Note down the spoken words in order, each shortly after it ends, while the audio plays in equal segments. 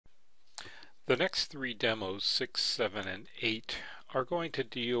The next three demos, 6, 7, and 8, are going to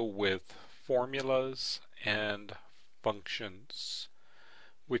deal with formulas and functions,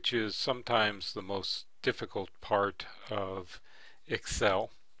 which is sometimes the most difficult part of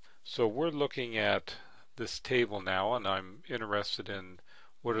Excel. So we're looking at this table now, and I'm interested in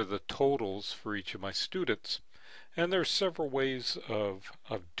what are the totals for each of my students. And there are several ways of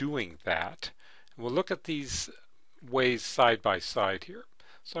doing that. And we'll look at these ways side by side here.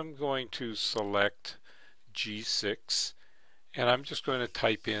 So I'm going to select G6 and I'm just going to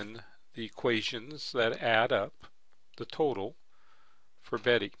type in the equations that add up the total for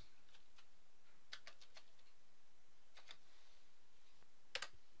Betty.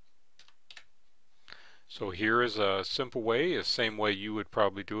 So here is a simple way, the same way you would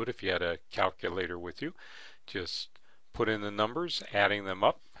probably do it if you had a calculator with you. Just put in the numbers, adding them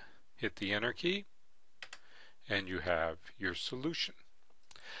up, hit the enter key, and you have your solution.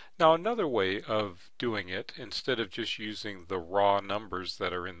 Now another way of doing it, instead of just using the raw numbers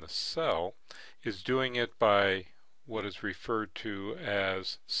that are in the cell, is doing it by what is referred to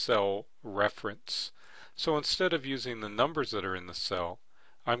as cell reference. So instead of using the numbers that are in the cell,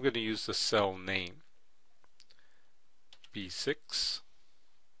 I'm going to use the cell name. B6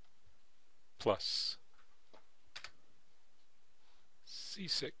 plus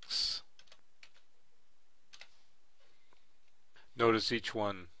C6. Notice each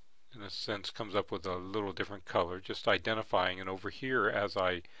one in a sense comes up with a little different color, just identifying, and over here as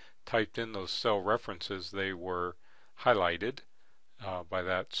I typed in those cell references they were highlighted by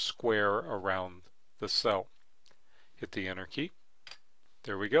that square around the cell. Hit the enter key.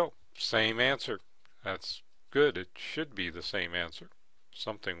 There we go. Same answer. That's good. It should be the same answer.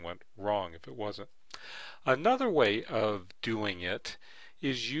 Something went wrong if it wasn't. Another way of doing it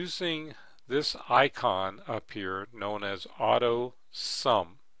is using this icon up here known as AutoSum.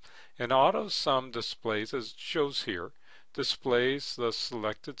 And AutoSum displays, as it shows here, displays the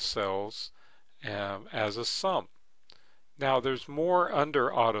selected cells as a sum. Now there's more under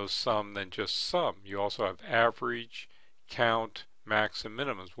AutoSum than just sum. You also have average, count, max, and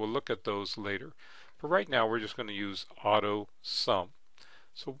minimums. We'll look at those later. But right now we're just going to use AutoSum.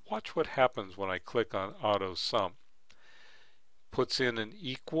 So watch what happens when I click on AutoSum. Puts in an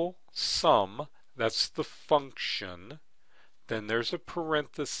equal sum, that's the function. Then there's a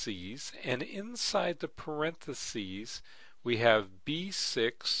parentheses, and inside the parentheses we have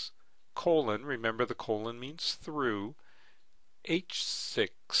B6 colon, remember the colon means through,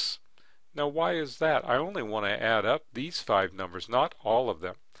 H6. Now why is that? I only want to add up these 5 numbers, not all of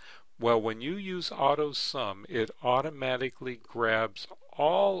them. Well, when you use AutoSum, it automatically grabs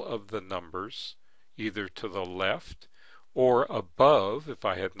all of the numbers either to the left or above, if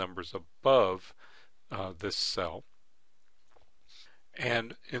I had numbers above this cell,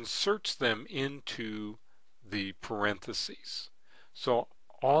 and inserts them into the parentheses. So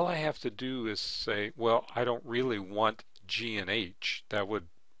all I have to do is say, well, I don't really want G and H. That would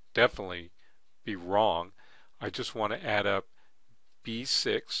definitely be wrong. I just want to add up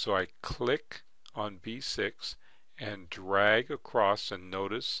B6, so I click on B6 and drag across, and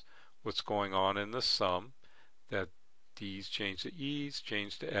notice what's going on in the sum, that D's change to E's,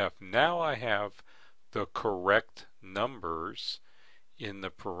 change to F. Now I have the correct numbers in the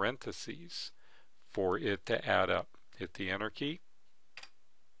parentheses for it to add up. Hit the enter key,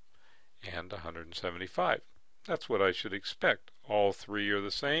 and 175. That's what I should expect. All three are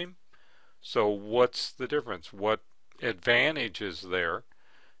the same. So what's the difference? What advantage is there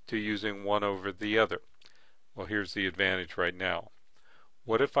to using one over the other? Well, here's the advantage right now.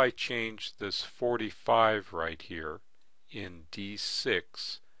 What if I change this 45 right here in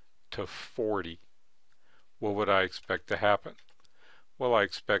D6 to 40? What would I expect to happen? Well, I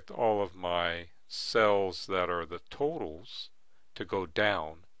expect all of my cells that are the totals to go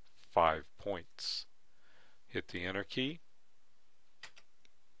down 5 points. Hit the enter key.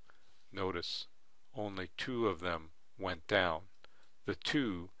 Notice only 2 of them went down. The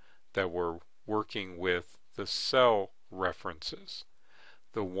 2 that were working with the cell references.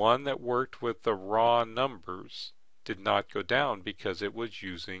 The one that worked with the raw numbers did not go down because it was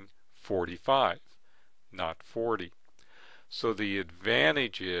using 45, not 40. So the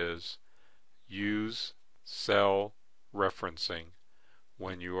advantage is use cell referencing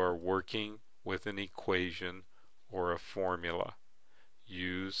when you are working with an equation or a formula.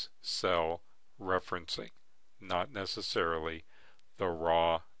 Use cell referencing, not necessarily the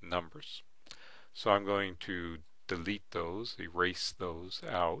raw numbers. So I'm going to delete those, erase those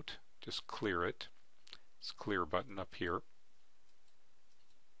out, just clear it. This clear button up here.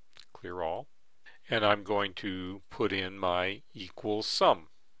 Clear all. And I'm going to put in my equal sum.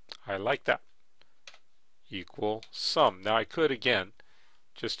 I like that. equal sum. Now I could again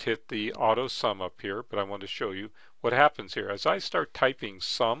just hit the auto sum up here, but I want to show you what happens here. As I start typing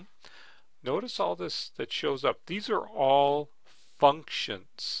sum, notice all this that shows up. These are all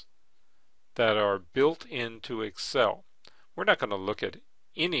functions that are built into Excel. We're not going to look at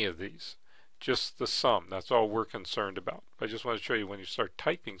any of these, just the sum. That's all we're concerned about. I just want to show you when you start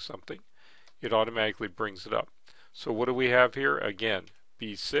typing something, it automatically brings it up. So what do we have here? Again,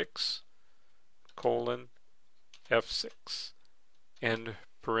 B6 colon F6 end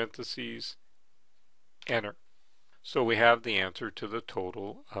parentheses enter. So we have the answer to the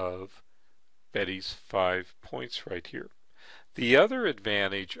total of Betty's 5 points right here. The other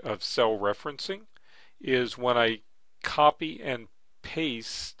advantage of cell referencing is when I copy and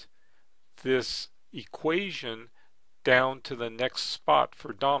paste this equation down to the next spot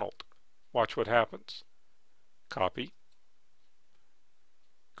for Donald. Watch what happens. Copy,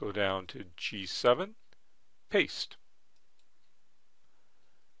 go down to G7, paste.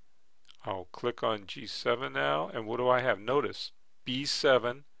 I'll click on G7 now, and what do I have? Notice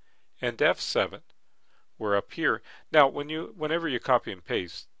B7 and F7 were up here. Now whenever you copy and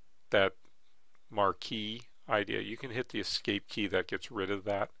paste that marquee idea, you can hit the escape key. That gets rid of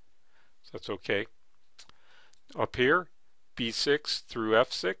that, so that's okay. Up here, B6 through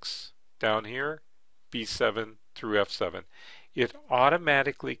F6. Down here, B7 through F7. It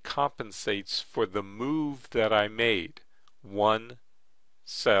automatically compensates for the move that I made, one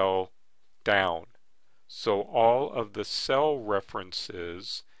cell down. So all of the cell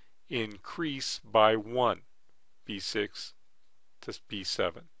references increase by 1, B6 to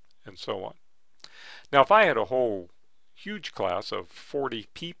B7, and so on. Now if I had a whole huge class of 40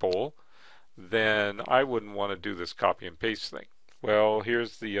 people, then I wouldn't want to do this copy and paste thing. Well,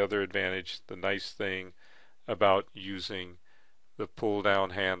 here's the other advantage, the nice thing about using the pull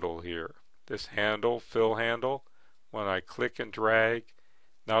down handle here. This handle, fill handle, when I click and drag,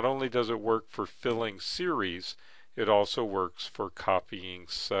 not only does it work for filling series, it also works for copying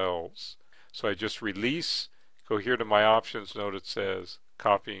cells. So I just release, go here to my options, note it says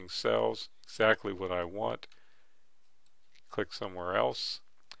copying cells, exactly what I want. Click somewhere else,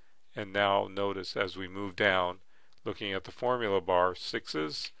 and now notice as we move down, looking at the formula bar,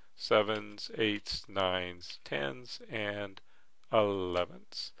 6s, 7s, 8s, 9s, 10s, and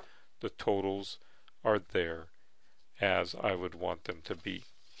 11s. The totals are there as I would want them to be.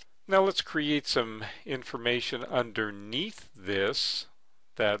 Now let's create some information underneath this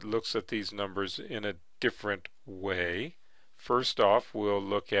that looks at these numbers in a different way. First off, we'll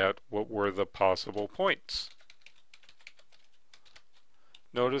look at what were the possible points.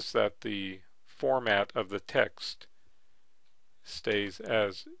 Notice that the format of the text stays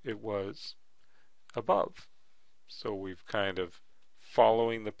as it was above. So we've kind of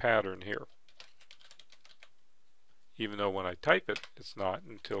following the pattern here. Even though when I type it, it's not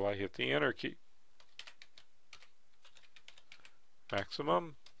until I hit the enter key.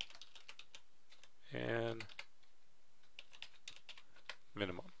 Maximum and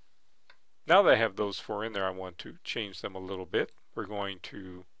minimum. Now that I have those four in there, I want to change them a little bit. We're going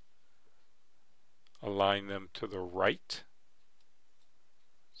to align them to the right.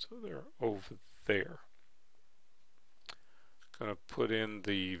 So they're over there. Going to put in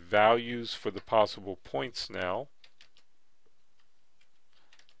the values for the possible points now.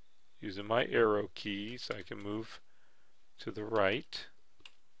 Using my arrow keys, I can move to the right.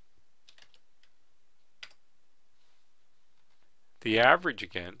 The average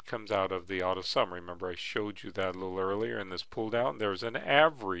again comes out of the AutoSum. Remember I showed you that a little earlier in this pull down. There's an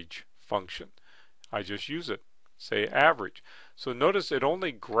average function. I just use it. Say average. So notice it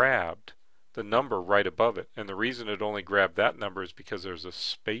only grabbed the number right above it. And the reason it only grabbed that number is because there's a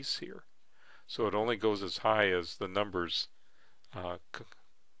space here. So it only goes as high as the numbers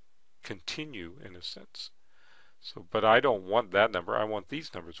continue in a sense. So, but I don't want that number. I want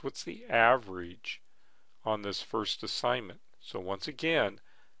these numbers. What's the average on this first assignment? So once again,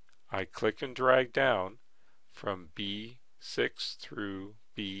 I click and drag down from B6 through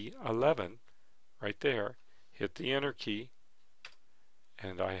B11, right there, hit the enter key,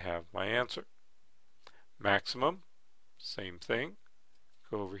 and I have my answer. Maximum, same thing.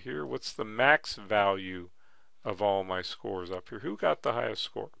 Go over here. What's the max value of all my scores up here? Who got the highest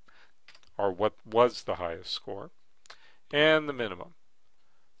score? Or what was the highest score? And the minimum.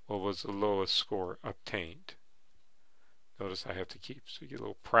 What was the lowest score obtained? Notice I have to keep, so you get a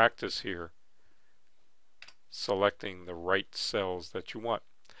little practice here selecting the right cells that you want.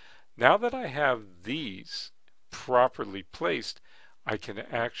 Now that I have these properly placed, I can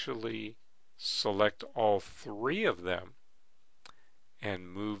actually select all three of them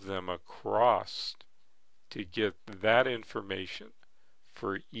and move them across to get that information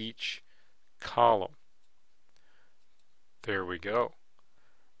for each column. There we go.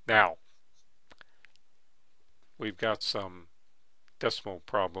 Now, we've got some decimal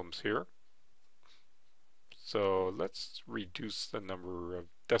problems here. So let's reduce the number of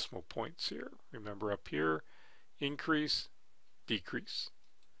decimal points here. Remember up here, increase, decrease.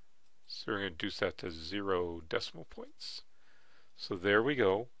 So we're going to reduce that to 0 decimal points. So there we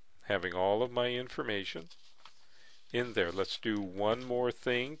go, having all of my information in there. Let's do one more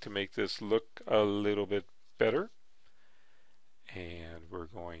thing to make this look a little bit better. And we're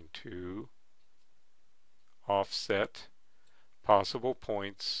going to offset possible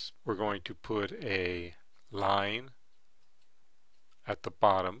points. We're going to put a line at the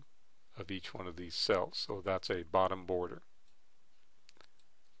bottom of each one of these cells. So that's a bottom border,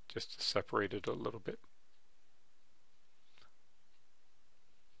 just to separate it a little bit.